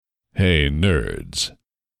Hey, nerds.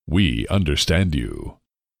 We understand you.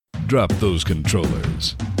 Drop those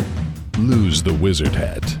controllers. Lose the wizard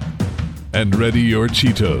hat. And ready your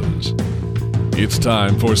Cheetos. It's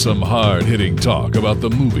time for some hard-hitting talk about the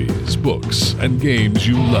movies, books, and games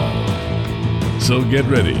you love. So get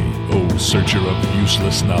ready, oh searcher of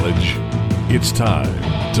useless knowledge. It's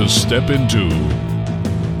time to step into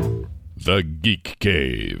the Geek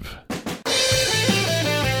Cave.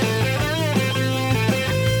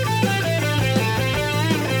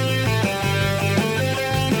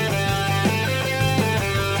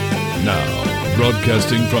 Now,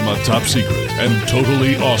 broadcasting from a top secret and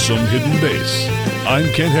totally awesome hidden base,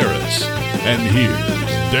 I'm Kent Harris, and here's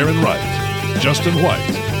Darren Wright, Justin White,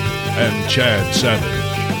 and Chad Savage.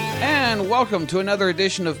 And welcome to another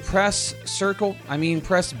edition of Crouch.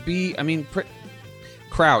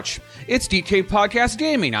 It's Geek Cave Podcast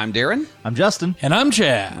Gaming. I'm Darren. I'm Justin. And I'm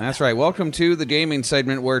Chad. That's right. Welcome to the gaming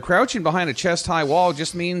segment where crouching behind a chest-high wall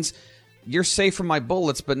just means you're safe from my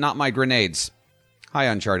bullets, but not my grenades. Hi,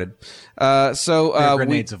 Uncharted. They're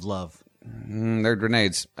grenades of love. They're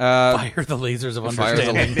grenades. Fire the lasers of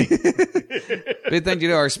understanding. Big thank you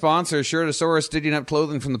to our sponsor, Shirtosaurus, digging up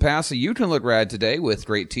clothing from the past so you can look rad today with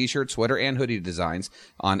great t-shirt, sweater, and hoodie designs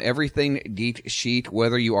on everything Geek Chic.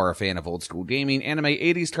 Whether you are a fan of old school gaming, anime,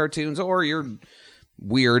 80s cartoons, or you're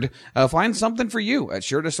weird, find something for you at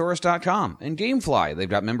Shirtosaurus.com. And Gamefly, they've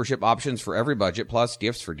got membership options for every budget, plus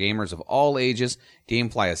gifts for gamers of all ages.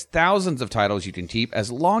 Gamefly has thousands of titles you can keep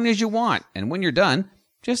as long as you want. And when you're done,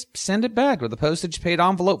 just send it back with a postage-paid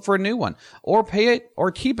envelope for a new one. Or pay it,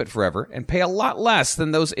 or keep it forever, and pay a lot less than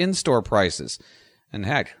those in-store prices. And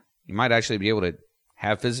heck, you might actually be able to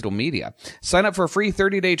have physical media. Sign up for a free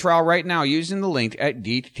 30-day trial right now using the link at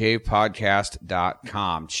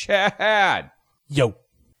geekcavepodcast.com. Chad! Yo.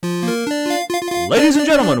 Ladies and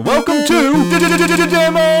gentlemen, welcome to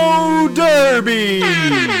Demo Derby!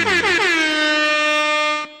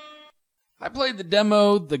 I played the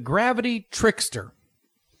demo, The Gravity Trickster.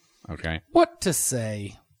 Okay. What to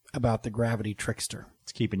say about the Gravity Trickster?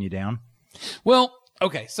 It's keeping you down. Well,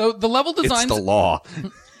 okay, so the level design's... It's the law.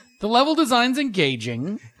 The level design's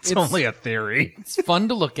engaging. It's only a theory. It's fun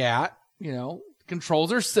to look at. You know,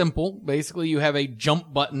 controls are simple. Basically, you have a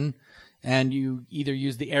jump button, and you either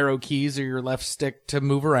use the arrow keys or your left stick to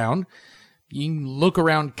move around. You can look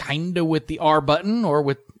around kind of with the R button or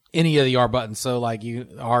with any of the R buttons. So like you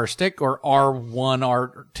R stick or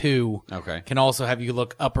R1, R2 Okay. can also have you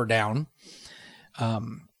look up or down.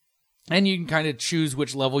 And you can kind of choose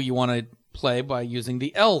which level you want to play by using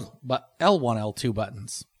the L1, L2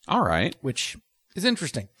 buttons. All right. Which is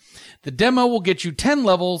interesting. The demo will get you 10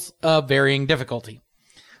 levels of varying difficulty.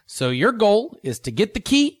 So your goal is to get the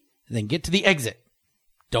key, then get to the exit.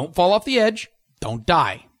 Don't fall off the edge. Don't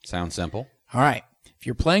die. Sounds simple. All right. If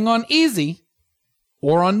you're playing on easy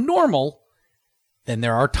or on normal, then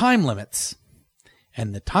there are time limits.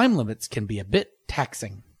 And the time limits can be a bit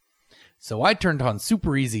taxing. So I turned on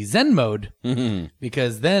super easy Zen mode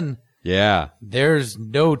because then there's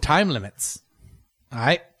no time limits. All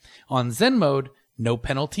right. On Zen mode, no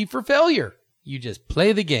penalty for failure. You just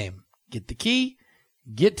play the game, get the key,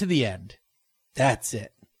 get to the end. That's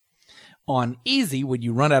it. On easy, when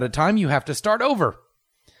you run out of time, you have to start over.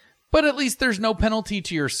 But at least there's no penalty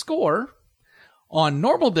to your score. On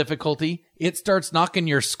normal difficulty, it starts knocking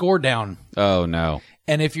your score down. Oh, no.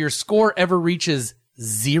 And if your score ever reaches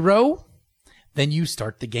 0, then you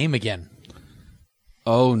start the game again.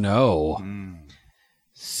 Oh, no.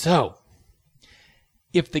 So,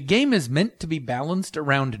 if the game is meant to be balanced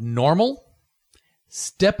around normal,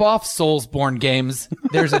 step off Soulsborne games.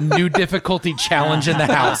 There's a new difficulty challenge in the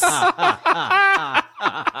house.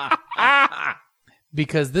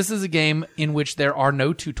 Because this is a game in which there are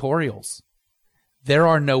no tutorials. There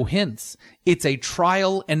are no hints. It's a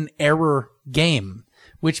trial and error game,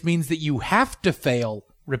 which means that you have to fail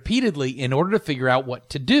repeatedly in order to figure out what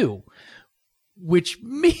to do, which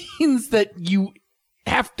means that you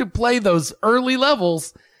have to play those early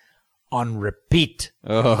levels on repeat.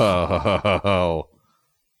 Oh.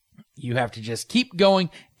 You have to just keep going,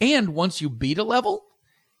 and once you beat a level,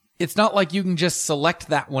 it's not like you can just select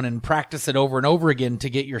that one and practice it over and over again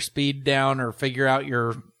to get your speed down or figure out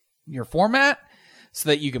your format so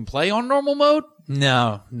that you can play on normal mode.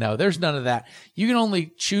 No, there's none of that. You can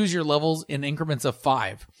only choose your levels in increments of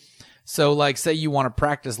 5. So like say you want to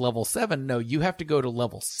practice level 7, no, you have to go to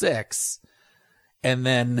level 6 and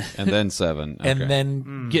then 7. Okay. and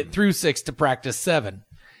then get through 6 to practice 7.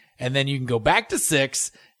 And then you can go back to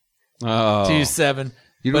 6 to 7.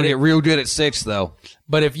 You're going to get real good at 6, though.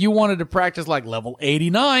 But if you wanted to practice like level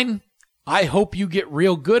 89, I hope you get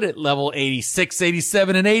real good at level 86,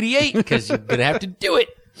 87, and 88 because you're going to have to do it.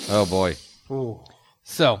 Oh, boy. Ooh.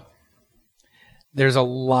 So, there's a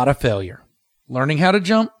lot of failure. Learning how to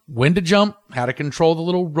jump, when to jump, how to control the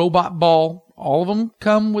little robot ball, all of them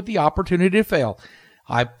come with the opportunity to fail.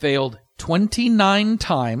 I failed 29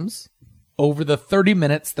 times over the 30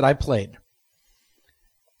 minutes that I played.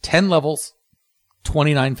 10 levels,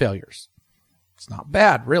 29 failures. It's not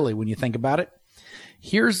bad, really, when you think about it.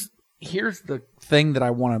 Here's the thing that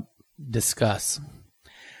I want to discuss.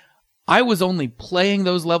 I was only playing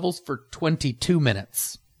those levels for 22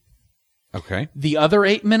 minutes. Okay. The other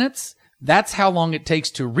 8 minutes, that's how long it takes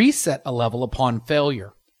to reset a level upon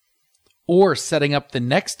failure, or setting up the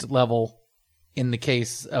next level in the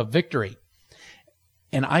case of victory.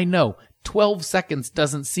 And I know 12 seconds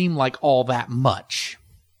doesn't seem like all that much,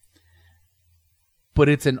 but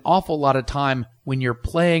it's an awful lot of time when you're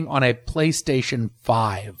playing on a PlayStation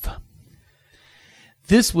 5.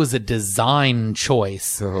 This was a design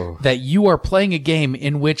choice that you are playing a game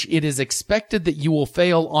in which it is expected that you will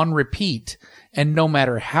fail on repeat, and no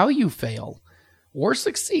matter how you fail or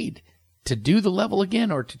succeed to do the level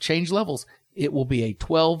again or to change levels, it will be a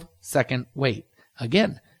 12-second wait.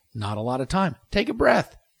 Again, not a lot of time. Take a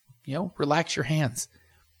breath. Relax your hands.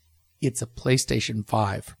 It's a PlayStation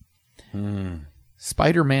 5.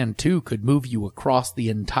 Spider-Man 2 could move you across the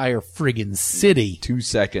entire friggin' city. 2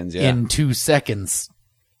 seconds, yeah. In 2 seconds.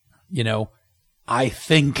 I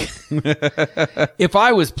think if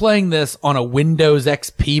I was playing this on a Windows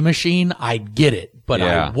XP machine, I'd get it, but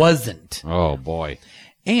I wasn't. Oh, boy.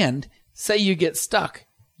 And say you get stuck.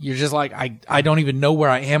 You're just like, I don't even know where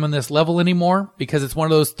I am in this level anymore, because it's one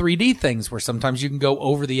of those 3D things where sometimes you can go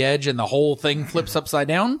over the edge and the whole thing flips upside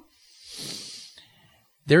down.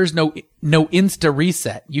 There's no insta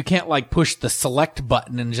reset. You can't push the select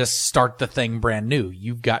button and just start the thing brand new.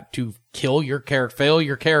 You've got to fail your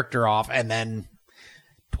character off, and then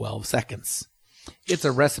 12 seconds. It's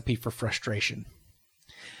a recipe for frustration.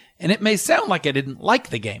 And it may sound like I didn't like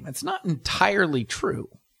the game. It's not entirely true.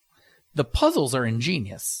 The puzzles are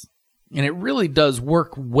ingenious, and it really does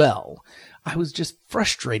work well. I was just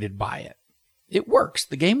frustrated by it. It works.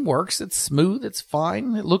 The game works. It's smooth. It's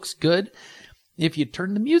fine. It looks good. If you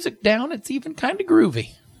turn the music down, it's even kind of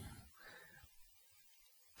groovy.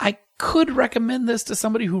 I could recommend this to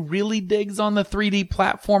somebody who really digs on the 3D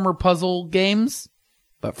platformer puzzle games,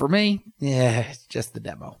 but for me, it's just the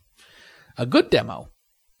demo. A good demo,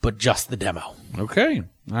 but just the demo. Okay.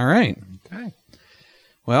 All right. Okay.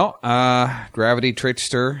 Well, Gravity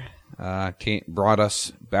Trickster brought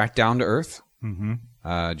us back down to earth.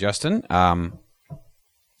 Mm-hmm. Justin, I'm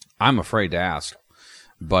afraid to ask,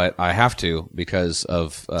 but I have to because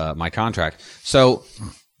of my contract. So,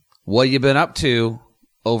 what you been up to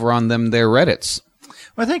over on them there Reddits?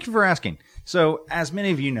 Well, thank you for asking. So, as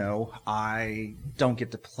many of you know, I don't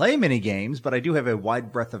get to play many games, but I do have a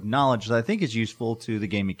wide breadth of knowledge that I think is useful to the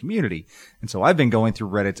gaming community. And so I've been going through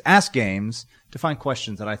Reddit's Ask Games to find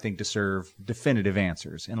questions that I think deserve definitive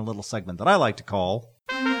answers in a little segment that I like to call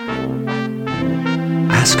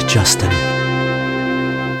Ask Justin.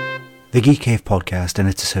 The Geek Cave Podcast and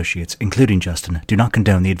its associates, including Justin, do not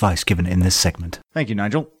condone the advice given in this segment. Thank you,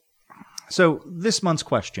 Nigel. So, this month's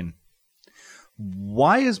question.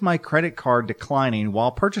 Why is my credit card declining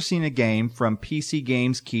while purchasing a game from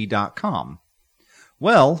PCGamesKey.com?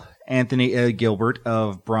 Well, Anthony A. Gilbert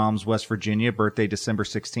of Brahms, West Virginia, birthday December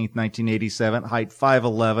 16th, 1987, height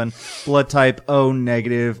 5'11", blood type O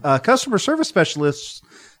negative, customer service specialist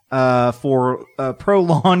for Pro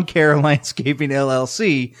Lawn Care Landscaping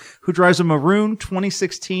LLC, who drives a maroon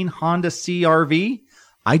 2016 Honda CR-V?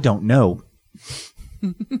 I don't know.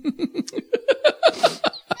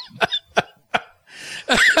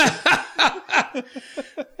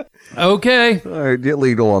 Okay. All right, get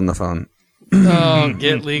legal on the phone. Oh,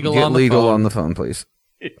 get legal on the phone. Get legal on the phone, please.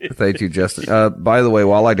 Thank you, Justin. By the way,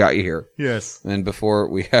 while I got you here, yes, and before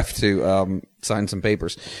we have to sign some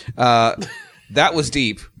papers, that was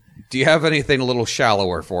deep. Do you have anything a little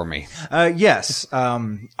shallower for me? Yes.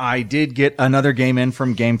 I did get another game in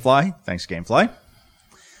from Gamefly. Thanks, Gamefly.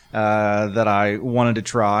 That I wanted to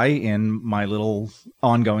try in my little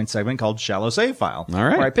ongoing segment called Shallow Save File. All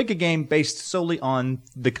right. Where I pick a game based solely on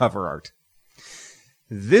the cover art.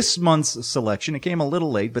 This month's selection, it came a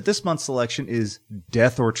little late, but this month's selection is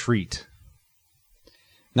Death or Treat.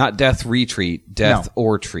 Not Death Retreat, Death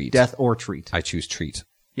or Treat. Death or Treat. I choose Treat.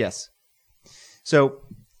 Yes. So,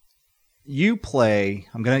 you play,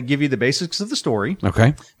 I'm going to give you the basics of the story. Okay.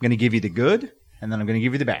 I'm going to give you the good, and then I'm going to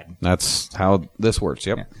give you the bad. That's how this works,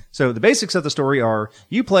 yep. Yeah. So, the basics of the story are,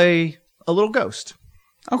 you play a little ghost.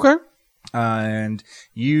 Okay. And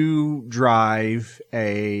you drive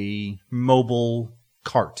a mobile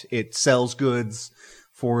cart. It sells goods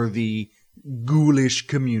for the ghoulish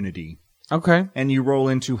community. Okay. And you roll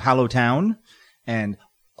into Hallowtown, and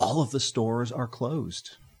all of the stores are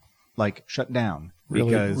closed. Like, shut down.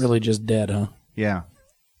 Really just dead, huh? Yeah.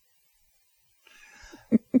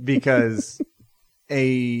 Because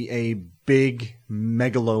a big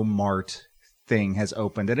megalomart thing has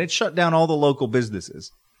opened, and it shut down all the local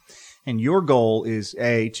businesses. And your goal is,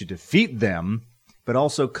 A, to defeat them, but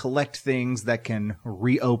also collect things that can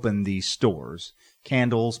reopen these stores.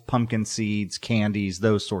 Candles, pumpkin seeds, candies,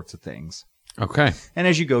 those sorts of things. Okay. And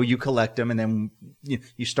as you go, you collect them, and then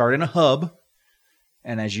you start in a hub,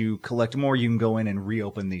 and as you collect more, you can go in and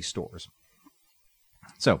reopen these stores.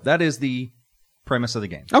 So that is the premise of the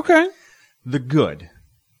game. Okay. The good.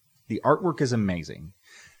 The artwork is amazing.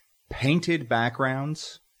 Painted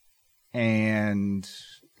backgrounds and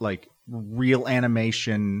like real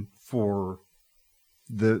animation for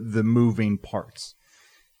the moving parts.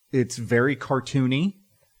 It's very cartoony.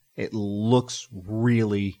 It looks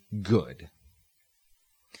really good.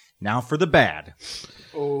 Now for the bad.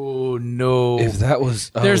 Oh, no. If that was...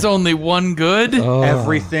 There's only one good?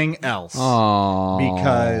 Everything else. Oh.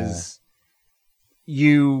 Because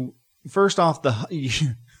you... First off, the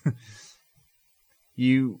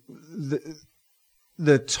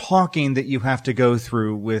talking that you have to go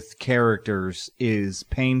through with characters is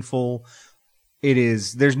painful.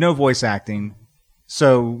 There's no voice acting,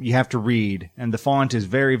 so you have to read, and the font is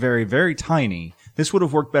very, very, very tiny. This would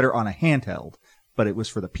have worked better on a handheld, but it was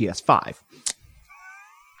for the PS5.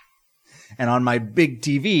 And on my big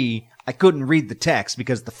TV, I couldn't read the text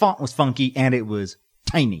because the font was funky and it was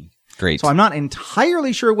tiny. Great. So I'm not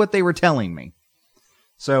entirely sure what they were telling me.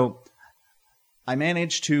 So I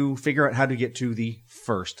managed to figure out how to get to the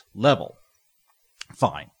first level.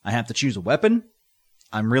 Fine. I have to choose a weapon.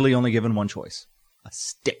 I'm really only given one choice. A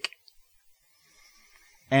stick.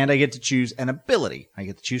 And I get to choose an ability. I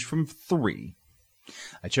get to choose from 3.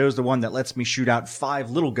 I chose the one that lets me shoot out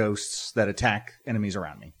 5 little ghosts that attack enemies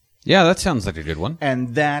around me. Yeah, that sounds like a good one.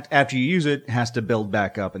 And that, after you use it, has to build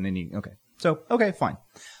back up, and then you... Okay. So, okay, fine.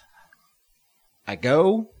 I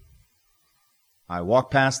go. I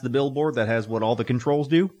walk past the billboard that has what all the controls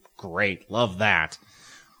do. Great. Love that.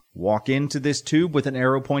 Walk into this tube with an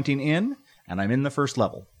arrow pointing in, and I'm in the first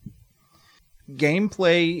level.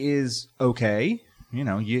 Gameplay is okay. You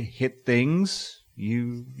know, you hit things.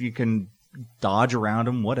 You can dodge around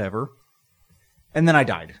them, whatever. And then I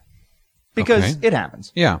died. Because it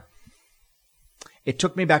happens. Yeah. It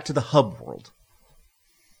took me back to the hub world.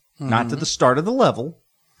 Not to the start of the level,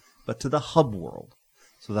 but to the hub world.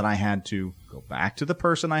 So that I had to go back to the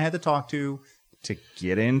person I had to talk to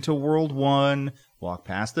get into World 1, walk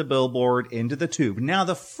past the billboard, into the tube. Now,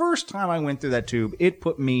 the first time I went through that tube, it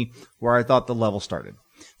put me where I thought the level started.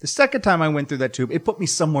 The second time I went through that tube, it put me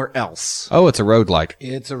somewhere else. Oh, it's a roguelike.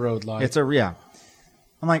 It's a roguelike. Yeah.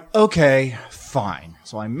 I'm like, okay, fine.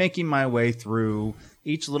 So I'm making my way through.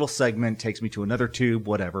 Each little segment takes me to another tube,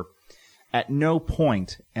 whatever. At no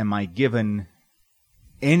point am I given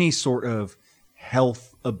any sort of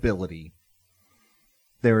health ability.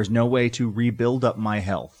 There is no way to rebuild up my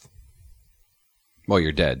health. Well,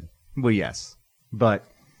 you're dead. Well, yes. But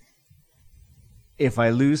if I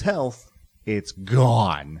lose health, it's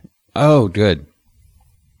gone. Oh, good.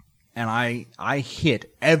 And I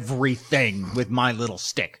hit everything with my little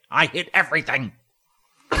stick. I hit everything.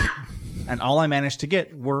 And all I managed to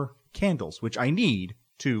get were candles, which I need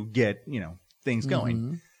to get, things going.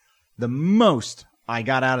 Mm-hmm. The most I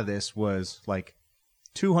got out of this was like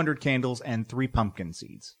 200 candles and 3 pumpkin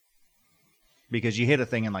seeds. Because you hit a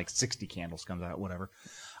thing and like 60 candles comes out, whatever.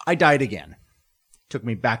 I died again. Took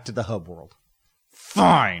me back to the hub world.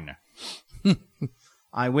 Fine.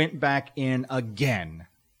 I went back in again.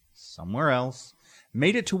 Somewhere else.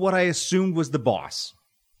 Made it to what I assumed was the boss.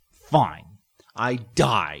 Fine. I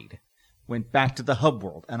died. Went back to the hub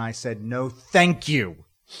world. And I said, no, thank you.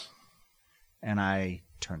 And I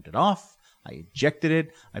turned it off. I ejected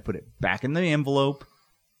it. I put it back in the envelope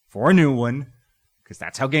for a new one. Because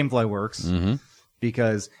that's how gameplay works. Mm-hmm.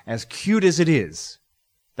 Because as cute as it is,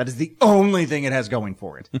 that is the only thing it has going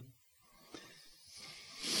for it.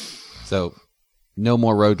 So, no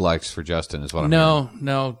more roguelikes for Justin is what I'm hearing.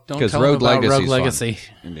 No. Don't tell him about Rogue Legacy.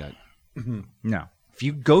 No. If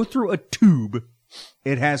you go through a tube,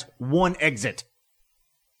 it has one exit.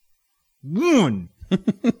 One.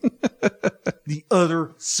 The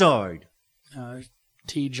other side.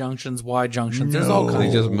 T junctions, Y junctions. There's all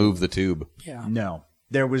kinds. They just move the tube. Yeah. No.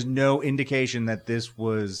 There was no indication that this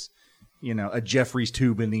was, a Jeffrey's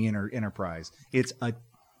tube in the Enterprise. It's a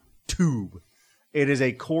tube. It is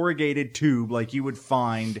a corrugated tube like you would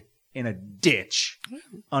find in a ditch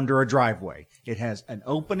under a driveway. It has an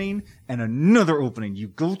opening and another opening. You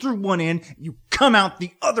go through one end, you come out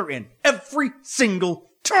the other end every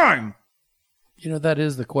single time. You know, that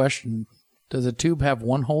is the question. Does a tube have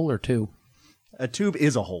one hole or two? A tube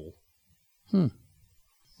is a hole.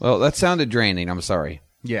 Well, that sounded draining. I'm sorry.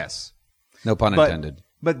 Yes. No pun intended.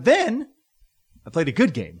 But then I played a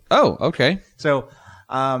good game. Oh, okay. So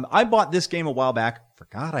I bought this game a while back.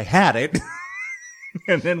 Forgot I had it.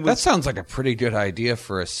 And then That sounds like a pretty good idea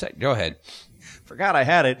for a sec. Go ahead. forgot I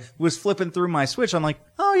had it. Was flipping through my Switch. I'm like,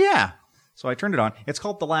 oh yeah. So I turned it on. It's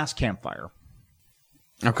called The Last Campfire.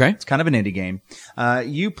 Okay. It's kind of an indie game.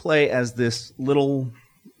 You play as this little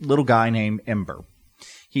guy named Ember.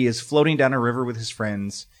 He is floating down a river with his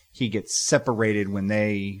friends. He gets separated when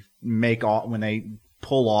they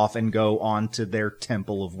pull off and go on to their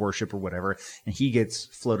temple of worship or whatever, and he gets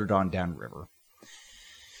floated on downriver.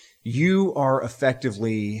 You are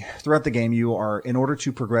effectively, throughout the game, in order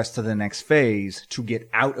to progress to the next phase, to get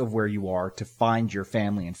out of where you are, to find your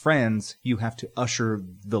family and friends, you have to usher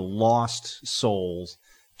the lost souls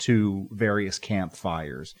to various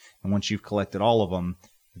campfires. And once you've collected all of them,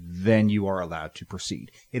 then you are allowed to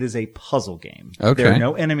proceed. It is a puzzle game. Okay. There are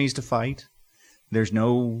no enemies to fight. There's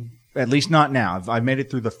no, at least not now. I've made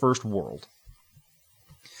it through the first world.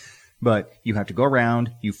 But you have to go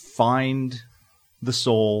around, you find the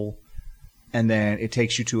soul, and then it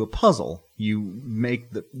takes you to a puzzle.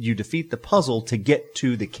 You defeat the puzzle to get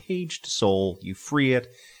to the caged soul, you free it,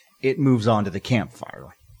 it moves on to the campfire.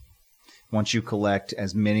 Once you collect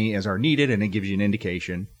as many as are needed, and it gives you an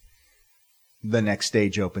indication, the next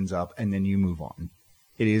stage opens up, and then you move on.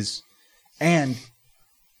 And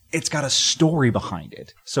it's got a story behind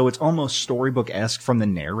it. So it's almost storybook-esque from the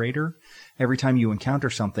narrator. Every time you encounter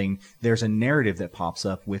something, there's a narrative that pops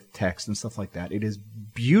up with text and stuff like that. It is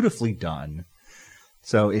beautifully done.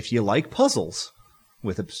 So if you like puzzles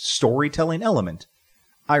with a storytelling element,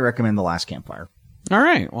 I recommend The Last Campfire. All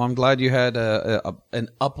right. Well, I'm glad you had an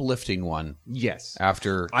uplifting one. Yes.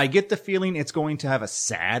 After. I get the feeling it's going to have a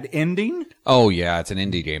sad ending, Oh, yeah. It's an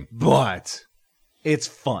indie game. but it's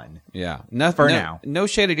fun. Yeah. For now. No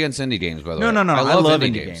shade against indie games, by the way. No. I love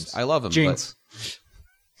indie games. I love them. Jinx.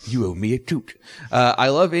 You owe me a toot. I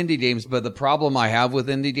love indie games, but the problem I have with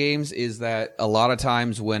indie games is that a lot of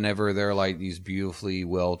times whenever they're like these beautifully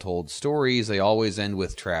well-told stories, they always end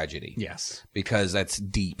with tragedy. Yes. Because that's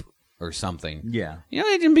deep or something. Yeah. You know,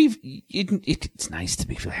 it's nice to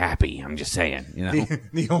be happy. I'm just saying, you know.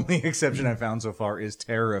 The only exception I've found so far is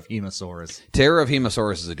Terror of Hemosaurus. Terror of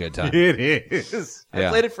Hemosaurus is a good time. It is. I Yeah.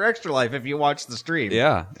 played it for Extra Life if you watch the stream.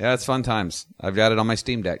 Yeah, it's fun times. I've got it on my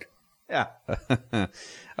Steam Deck. Yeah.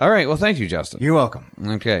 All right. Well, thank you, Justin. You're welcome.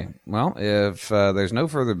 Okay. Well, if there's no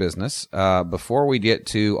further business, before we get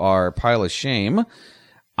to our pile of shame,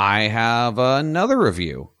 I have another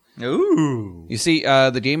review. Ooh. You see,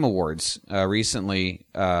 the Game Awards recently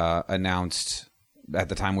announced, at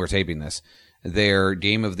the time we're taping this, their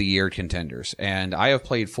Game of the Year contenders. And I have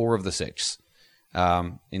played 4 of the 6,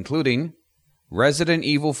 including Resident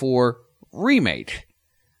Evil 4 Remake,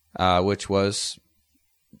 which was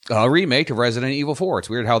a remake of Resident Evil 4. It's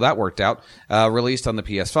weird how that worked out. Released on the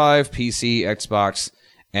PS5, PC, Xbox,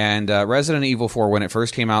 and Resident Evil 4, when it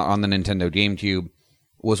first came out on the Nintendo GameCube,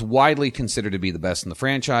 was widely considered to be the best in the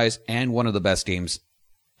franchise and one of the best games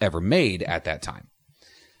ever made at that time.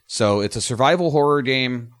 So it's a survival horror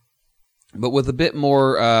game, but with a bit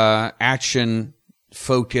more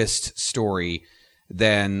action-focused story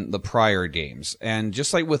than the prior games. And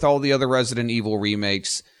just like with all the other Resident Evil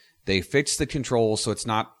remakes, they fixed the controls so it's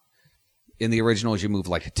not, in the originals, you move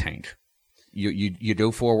like a tank. You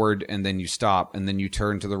go forward, and then you stop, and then you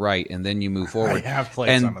turn to the right, and then you move forward. I have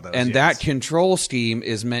played some of those, And yes. that control scheme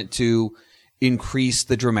is meant to increase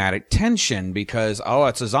the dramatic tension because,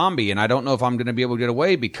 it's a zombie, and I don't know if I'm going to be able to get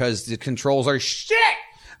away because the controls are shit.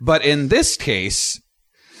 But in this case,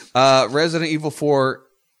 Resident Evil 4,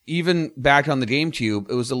 even back on the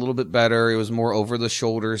GameCube, it was a little bit better. It was more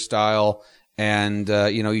over-the-shoulder style, and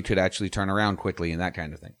you could actually turn around quickly and that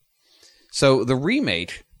kind of thing. So the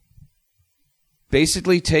remake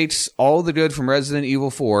basically takes all the good from Resident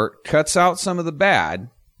Evil 4, cuts out some of the bad,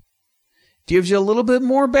 gives you a little bit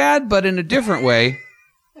more bad, but in a different way.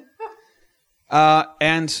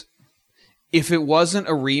 And if it wasn't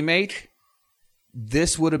a remake,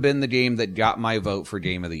 this would have been the game that got my vote for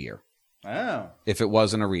Game of the Year. Oh. If it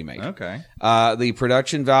wasn't a remake. Okay. The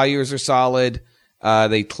production values are solid.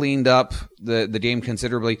 They cleaned up the game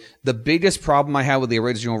considerably. The biggest problem I have with the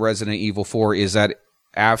original Resident Evil 4 is that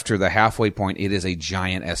after the halfway point, it is a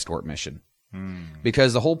giant escort mission.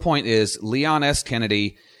 Because the whole point is Leon S.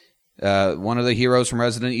 Kennedy, one of the heroes from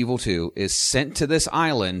Resident Evil 2, is sent to this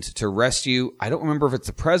island to rescue. I don't remember if it's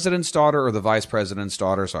the president's daughter or the vice president's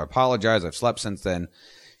daughter, so I apologize. I've slept since then.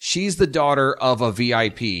 She's the daughter of a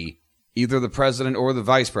VIP, either the president or the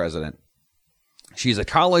vice president. She's a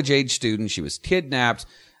college-age student. She was kidnapped.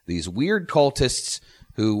 These weird cultists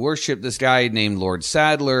who worship this guy named Lord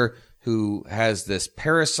Sadler, who has this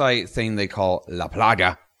parasite thing they call La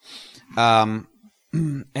Plaga.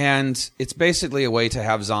 And it's basically a way to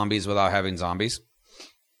have zombies without having zombies.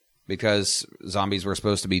 Because zombies were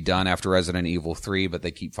supposed to be done after Resident Evil 3, but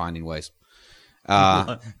they keep finding ways.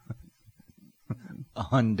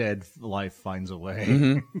 Undead life finds a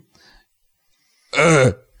way.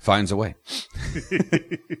 Finds a way.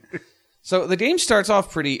 So the game starts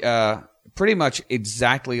off pretty much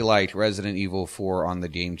exactly like Resident Evil 4 on the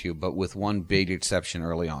GameCube, but with one big exception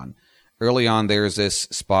early on. Early on, there's this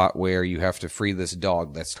spot where you have to free this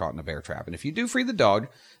dog that's caught in a bear trap. And if you do free the dog,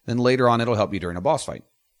 then later on it'll help you during a boss fight.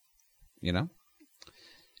 You know?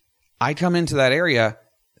 I come into that area.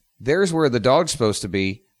 There's where the dog's supposed to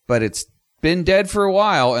be, but it's been dead for a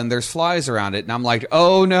while, and there's flies around it. And I'm like,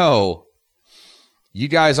 oh no. You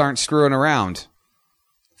guys aren't screwing around.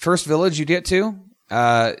 First village you get to,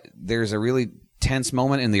 there's a really tense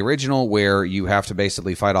moment in the original where you have to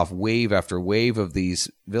basically fight off wave after wave of these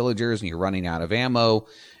villagers, and you're running out of ammo.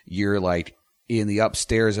 You're like in the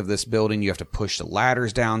upstairs of this building. You have to push the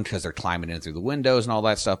ladders down because they're climbing in through the windows and all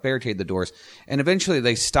that stuff, barricade the doors. And eventually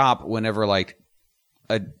they stop whenever like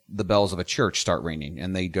the bells of a church start ringing,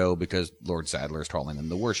 and they go because Lord Sadler is calling them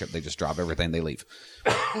to worship. They just drop everything, they leave.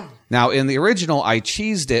 Now, in the original, I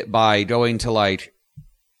cheesed it by going to like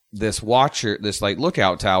this like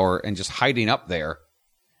lookout tower and just hiding up there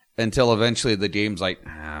until eventually the game's like,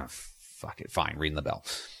 fuck it, fine, ring the bell.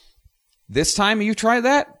 This time you try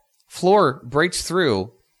that, floor breaks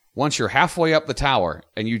through once you're halfway up the tower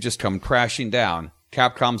and you just come crashing down.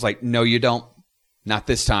 Capcom's like, no, you don't. Not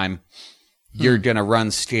this time. You're going to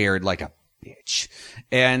run scared like a bitch.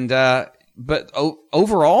 And, but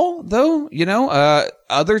overall, though, you know,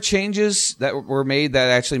 other changes that were made that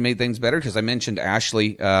actually made things better, because I mentioned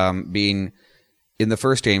Ashley being in the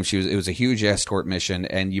first game, it was a huge escort mission,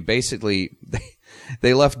 and you basically,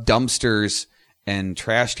 they left dumpsters and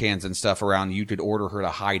trash cans and stuff around. You could order her to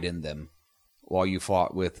hide in them while you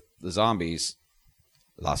fought with the zombies,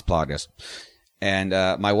 Las Plagas. And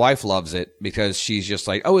my wife loves it because she's just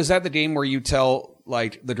like, oh, is that the game where you tell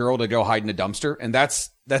like the girl to go hide in a dumpster? And that's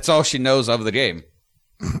all she knows of the game.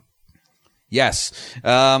 Yes.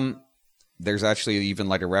 There's actually even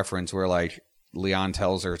like a reference where like Leon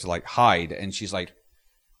tells her to like hide, and she's like,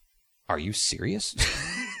 are you serious?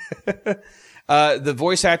 The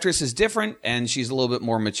voice actress is different, and she's a little bit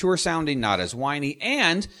more mature sounding, not as whiny.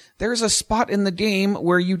 And there's a spot in the game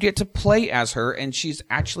where you get to play as her, and she's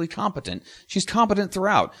actually competent. She's competent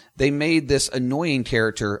throughout. They made this annoying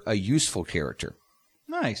character a useful character.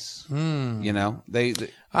 Nice. You know, they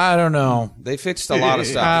I don't know. They fixed a lot of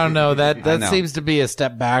stuff. I don't know. That seems to be a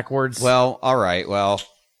step backwards. Well, all right. Well,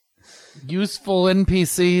 useful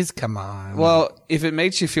NPCs. Come on. Well, if it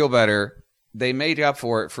makes you feel better, they made up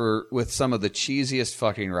for it with some of the cheesiest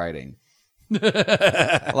fucking writing.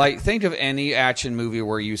 Like, think of any action movie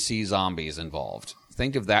where you see zombies involved.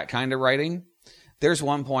 Think of that kind of writing. There's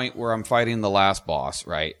one point where I'm fighting the last boss,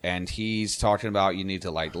 right? And he's talking about you need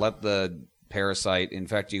to like let the parasite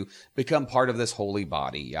infect you, become part of this holy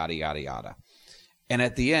body, yada, yada, yada. And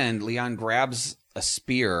at the end, Leon grabs a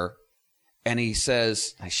spear and he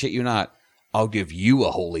says, I shit you not, I'll give you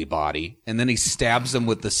a holy body. And then he stabs him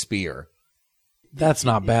with the spear. That's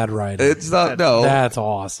not bad writing. It's not, no. That's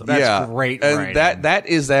awesome. That's great writing. And that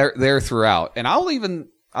is there throughout. And I'll even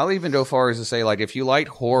go far as to say, like, if you like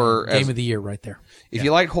horror Game of the year right there. If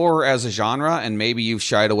you like horror as a genre, and maybe you've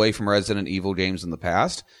shied away from Resident Evil games in the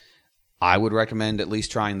past, I would recommend at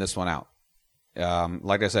least trying this one out.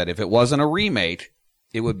 Like I said, if it wasn't a remake,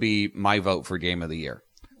 it would be my vote for Game of the Year.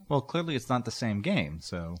 Well, clearly it's not the same game,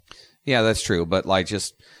 so. Yeah, that's true. But like,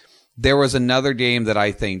 there was another game that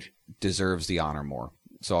I think deserves the honor more.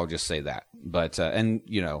 So I'll just say that. But, and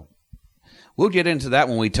you know, we'll get into that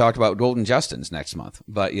when we talk about Golden Justins next month.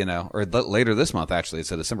 But, you know, or later this month, actually.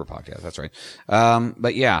 It's a December podcast. That's right.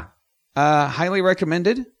 But yeah, highly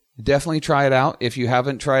recommended. Definitely try it out. If you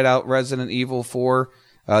haven't tried out Resident Evil 4,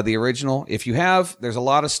 the original, if you have, there's a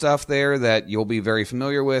lot of stuff there that you'll be very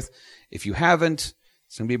familiar with. If you haven't,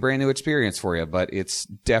 it's going to be a brand new experience for you, but it's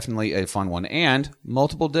definitely a fun one. And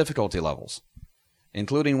multiple difficulty levels,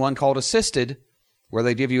 including one called Assisted, where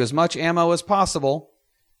they give you as much ammo as possible,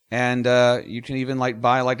 and you can even like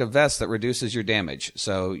buy like a vest that reduces your damage.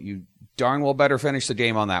 So you darn well better finish the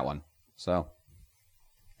game on that one. So,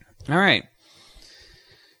 all right.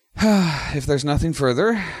 If there's nothing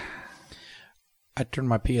further, I turned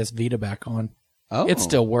my PS Vita back on. Oh, It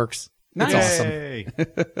still works. nice. It's awesome. Yay.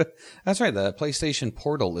 That's right. The PlayStation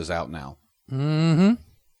Portal is out now. Mm-hmm.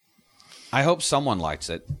 I hope someone likes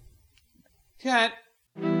it. Cat.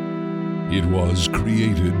 It was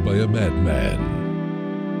created by a madman.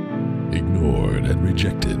 Ignored and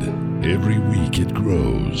rejected. Every week it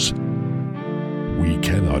grows. We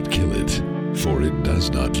cannot kill it, for it does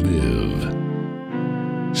not live.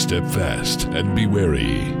 Step fast and be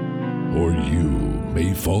wary, or you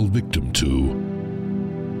may fall victim to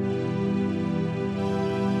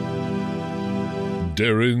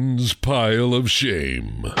Darren's Pile of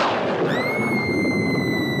Shame.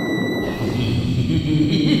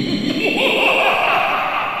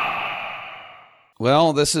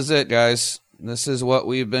 Well, this is it, guys. This is what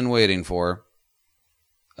we've been waiting for.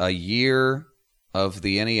 A year of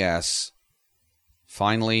the NES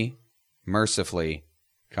finally, mercifully,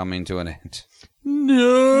 coming to an end.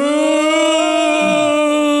 No!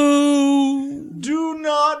 Do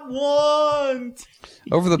not want.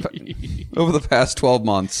 Over the past 12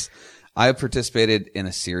 months, I have participated in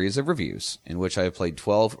a series of reviews in which I have played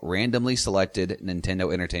 12 randomly selected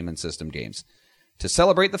Nintendo Entertainment System games to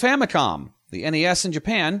celebrate the Famicom, the NES in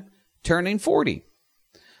Japan, turning 40.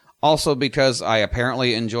 Also because I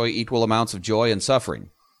apparently enjoy equal amounts of joy and suffering.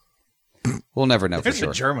 We'll never know for There's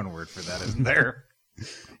sure. a German word for that, isn't there?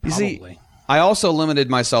 You see, Probably. I also limited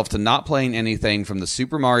myself to not playing anything from the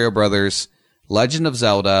Super Mario Brothers, Legend of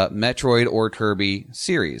Zelda, Metroid, or Kirby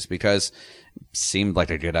series because it seemed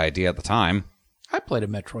like a good idea at the time. I played a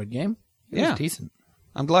Metroid game. It Yeah. was decent.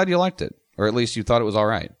 I'm glad you liked it, or at least you thought it was all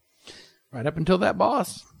right. Right up until that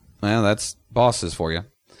boss. Well, that's bosses for you.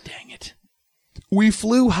 Dang it. We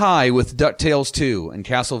flew high with DuckTales 2 and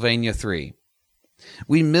Castlevania 3.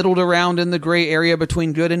 We middled around in the gray area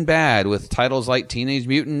between good and bad with titles like Teenage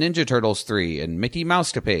Mutant Ninja Turtles 3 and Mickey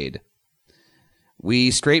Mousecapade.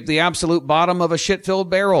 We scraped the absolute bottom of a shit-filled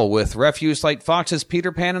barrel with refuse like Fox's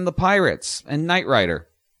Peter Pan and the Pirates and Knight Rider.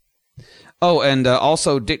 Oh, and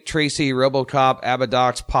also Dick Tracy, RoboCop,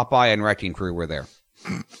 Abadox, Popeye, and Wrecking Crew were there.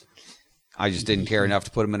 I just didn't care enough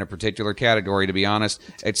to put them in a particular category, to be honest,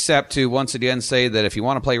 except to once again say that if you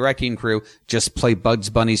want to play Wrecking Crew, just play Bugs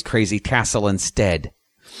Bunny's Crazy Castle instead.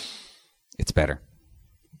 It's better.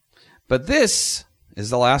 But this is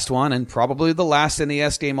the last one and probably the last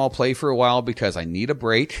NES game I'll play for a while because I need a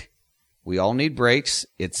break. We all need breaks.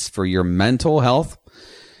 It's for your mental health.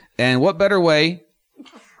 And what better way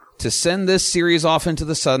to send this series off into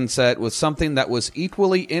the sunset with something that was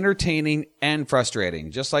equally entertaining and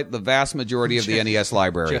frustrating, just like the vast majority of the NES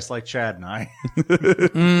library. Just like Chad and I.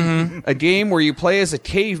 A game where you play as a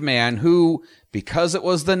caveman who, because it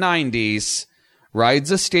was the 90s,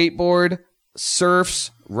 rides a skateboard,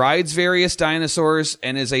 surfs, rides various dinosaurs,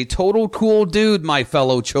 and is a total cool dude, my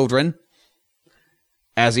fellow children,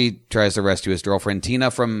 as he tries to rescue his girlfriend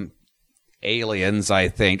Tina from aliens, I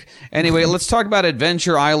think. Anyway, let's talk about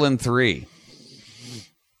Adventure Island 3.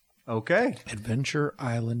 Okay. Adventure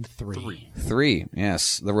Island 3. 3,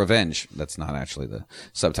 yes, The Revenge. That's not actually the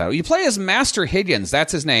subtitle. You play as Master Higgins.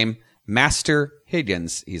 That's his name. Master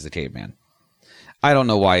Higgins. He's a caveman. I don't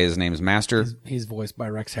know why his name's Master. He's voiced by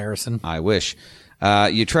Rex Harrison. I wish.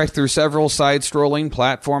 You trek through several side-scrolling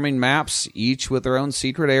platforming maps, each with their own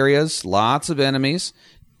secret areas, lots of enemies,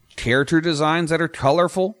 character designs that are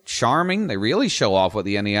colorful, charming. They really show off what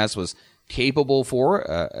the NES was capable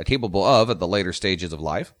of at the later stages of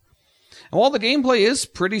life. And while the gameplay is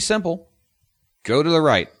pretty simple, go to the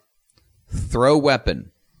right, throw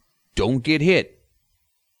weapon, don't get hit.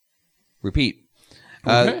 Repeat.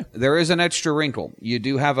 Okay. There is an extra wrinkle. You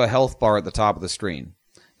do have a health bar at the top of the screen.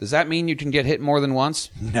 Does that mean you can get hit more than once?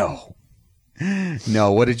 No.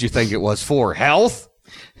 No, what did you think it was for? Health?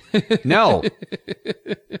 No.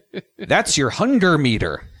 That's your hunger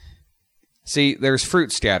meter. See, there's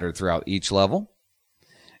fruit scattered throughout each level,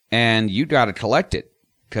 and you got to collect it,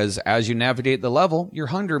 because as you navigate the level, your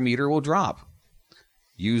hunger meter will drop.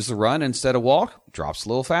 Use the run instead of walk, drops a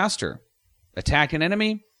little faster. Attack an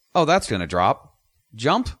enemy, oh, that's going to drop.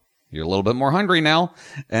 Jump, you're a little bit more hungry now,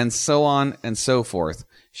 and so on and so forth.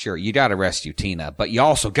 Sure, you got to rescue Tina, but you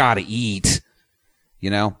also got to eat. You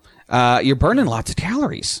know, you're burning lots of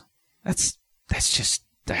calories. That's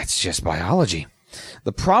just biology.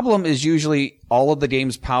 The problem is usually all of the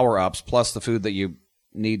game's power-ups plus the food that you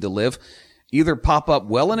need to live either pop up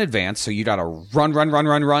well in advance, so you got to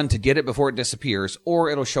run to get it before it disappears, or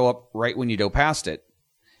it'll show up right when you go past it.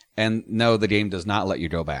 And no, the game does not let you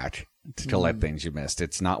go back to collect things you missed.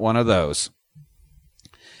 It's not one of those.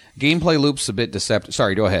 Gameplay loop's a bit deceptive.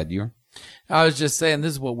 Sorry, go ahead. I was just saying,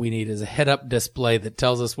 this is what we need, is a head-up display that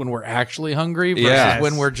tells us when we're actually hungry versus Yes.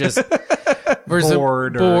 when we're just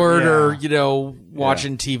Bored or yeah.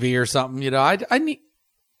 watching TV or something. I need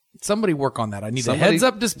somebody work on that. I need a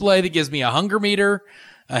heads-up display that gives me a hunger meter,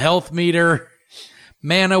 a health meter.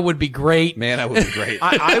 Mana would be great.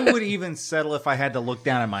 I would even settle if I had to look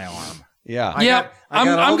down at my arm. Yeah. I got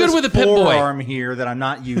I'm good this with a Pit Boy. forearm here that I'm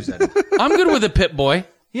not using. I'm good with a Pit Boy.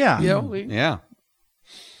 Yeah. Yeah.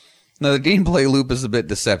 Now, the gameplay loop is a bit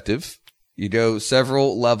deceptive. You go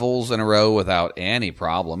several levels in a row without any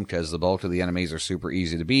problem because the bulk of the enemies are super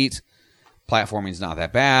easy to beat. Platforming's not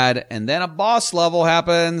that bad. And then a boss level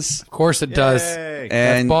happens. Of course it does. Yay. And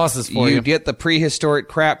That's bosses for you. You get the prehistoric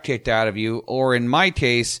crap kicked out of you. Or in my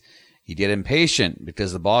case, you get impatient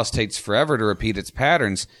because the boss takes forever to repeat its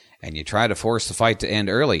patterns. And you try to force the fight to end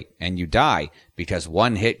early. And you die because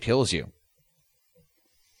one hit kills you.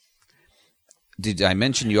 Did I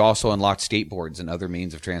mention you also unlocked skateboards and other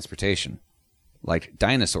means of transportation? Like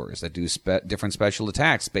dinosaurs that do different special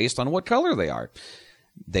attacks based on what color they are.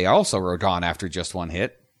 They also are gone after just one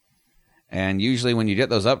hit. And usually when you get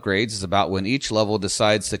those upgrades, it's about when each level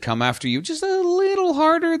decides to come after you just a little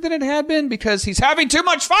harder than it had been because he's having too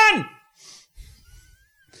much fun!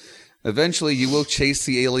 Eventually, you will chase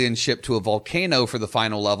the alien ship to a volcano for the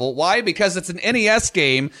final level. Why? Because it's an NES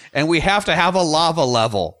game, and we have to have a lava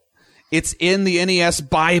level. It's in the NES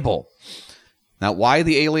Bible. Now, why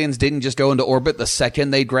the aliens didn't just go into orbit the second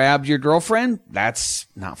they grabbed your girlfriend, that's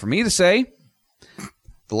not for me to say.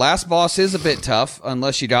 The last boss is a bit tough,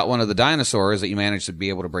 unless you got one of the dinosaurs that you managed to be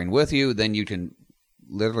able to bring with you. Then you can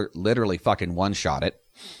literally fucking one-shot it.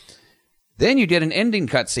 Then you get an ending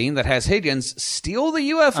cutscene that has Higgins steal the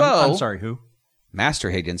UFO. I'm sorry, who? Master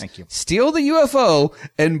Higgins. Thank you. Steal the UFO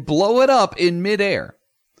and blow it up in midair.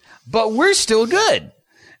 But we're still good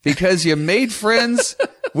because you made friends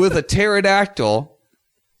with a pterodactyl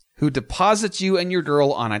who deposits you and your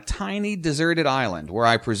girl on a tiny deserted island where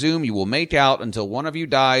I presume you will make out until one of you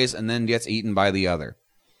dies and then gets eaten by the other.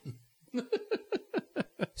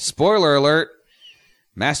 Spoiler alert.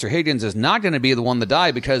 Master Higgins is not going to be the one to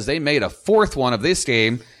die because they made a fourth one of this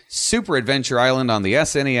game, Super Adventure Island on the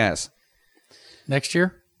SNES. Next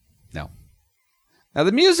year? No. Now,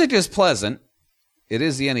 the music is pleasant. It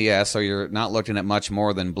is the NES, so you're not looking at much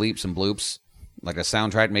more than bleeps and bloops, like a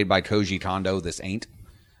soundtrack made by Koji Kondo. This ain't.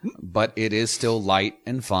 But it is still light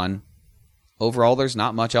and fun. Overall, there's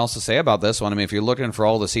not much else to say about this one. I mean, if you're looking for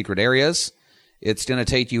all the secret areas, it's going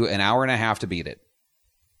to take you an hour and a half to beat it.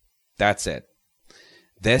 That's it.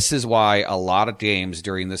 This is why a lot of games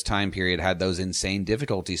during this time period had those insane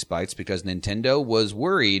difficulty spikes because Nintendo was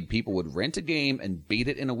worried people would rent a game and beat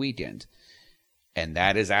it in a weekend. And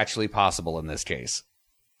that is actually possible in this case.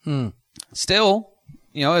 Still,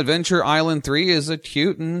 Adventure Island 3 is a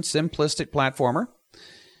cute and simplistic platformer,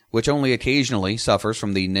 which only occasionally suffers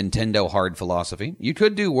from the Nintendo hard philosophy. You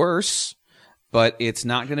could do worse, but it's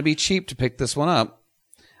not going to be cheap to pick this one up.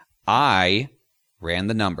 I ran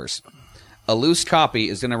the numbers. A loose copy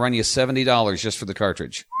is going to run you $70 just for the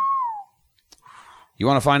cartridge. You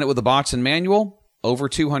want to find it with a box and manual? Over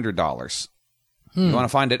 $200. You want to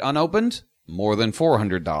find it unopened? More than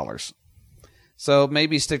 $400. So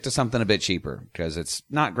maybe stick to something a bit cheaper because it's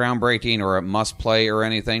not groundbreaking or a must-play or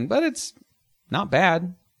anything, but it's not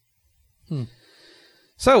bad.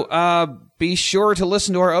 So, be sure to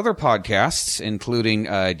listen to our other podcasts, including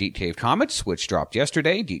Geek Cave Comics, which dropped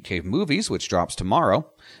yesterday, Geek Cave Movies, which drops tomorrow.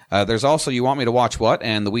 There's also You Want Me to Watch What,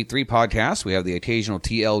 and the Week 3 podcast. We have the occasional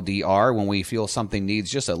TLDR when we feel something needs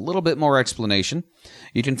just a little bit more explanation.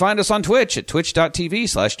 You can find us on Twitch at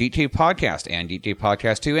twitch.tv/Geek Cave Podcast and Geek Cave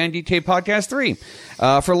Podcast 2 and Geek Cave Podcast 3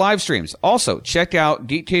 for live streams. Also, check out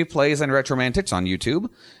Geek Cave Plays and Retromantics on YouTube.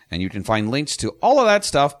 And you can find links to all of that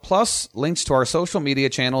stuff, plus links to our social media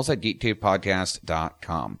channels at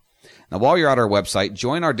geekcavepodcast.com. Now, while you're at our website,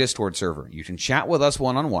 join our Discord server. You can chat with us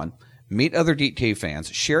one-on-one, meet other Geek Cave fans,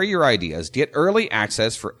 share your ideas, get early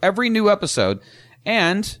access for every new episode,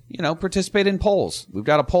 and, participate in polls. We've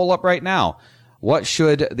got a poll up right now. What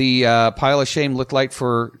should the pile of shame look like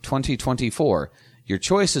for 2024? Your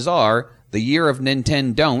choices are the year of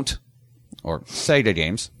Nintendo Don't, or Sega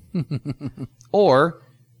games, or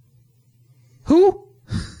Who?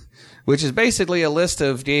 Which is basically a list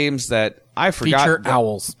of games that I forgot. Feature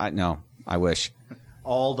owls. I wish.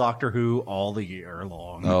 All Doctor Who all the year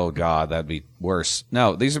long. Oh, God, that'd be worse.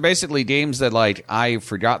 No, these are basically games that, I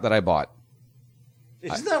forgot that I bought.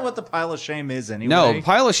 Isn't that what the pile of shame is anyway? No,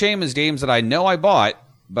 pile of shame is games that I know I bought,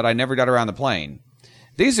 but I never got around to playing.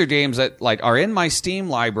 These are games that, are in my Steam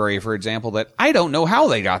library, for example, that I don't know how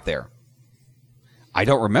they got there. I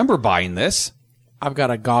don't remember buying this. I've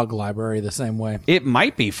got a GOG library the same way. It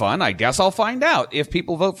might be fun. I guess I'll find out if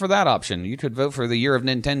people vote for that option. You could vote for the Year of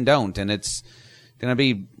Nintendo, and it's going to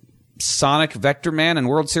be Sonic, Vector Man, and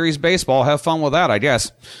World Series Baseball. Have fun with that, I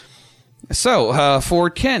guess. So, for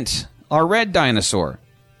Kent, our red dinosaur,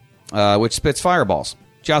 which spits fireballs.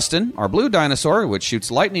 Justin, our blue dinosaur, which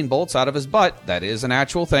shoots lightning bolts out of his butt. That is an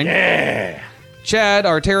actual thing. Yeah! Chad,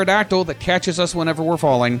 our pterodactyl that catches us whenever we're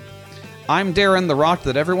falling. I'm Darren, the rock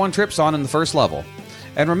that everyone trips on in the first level.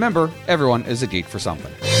 And remember, everyone is a geek for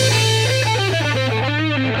something.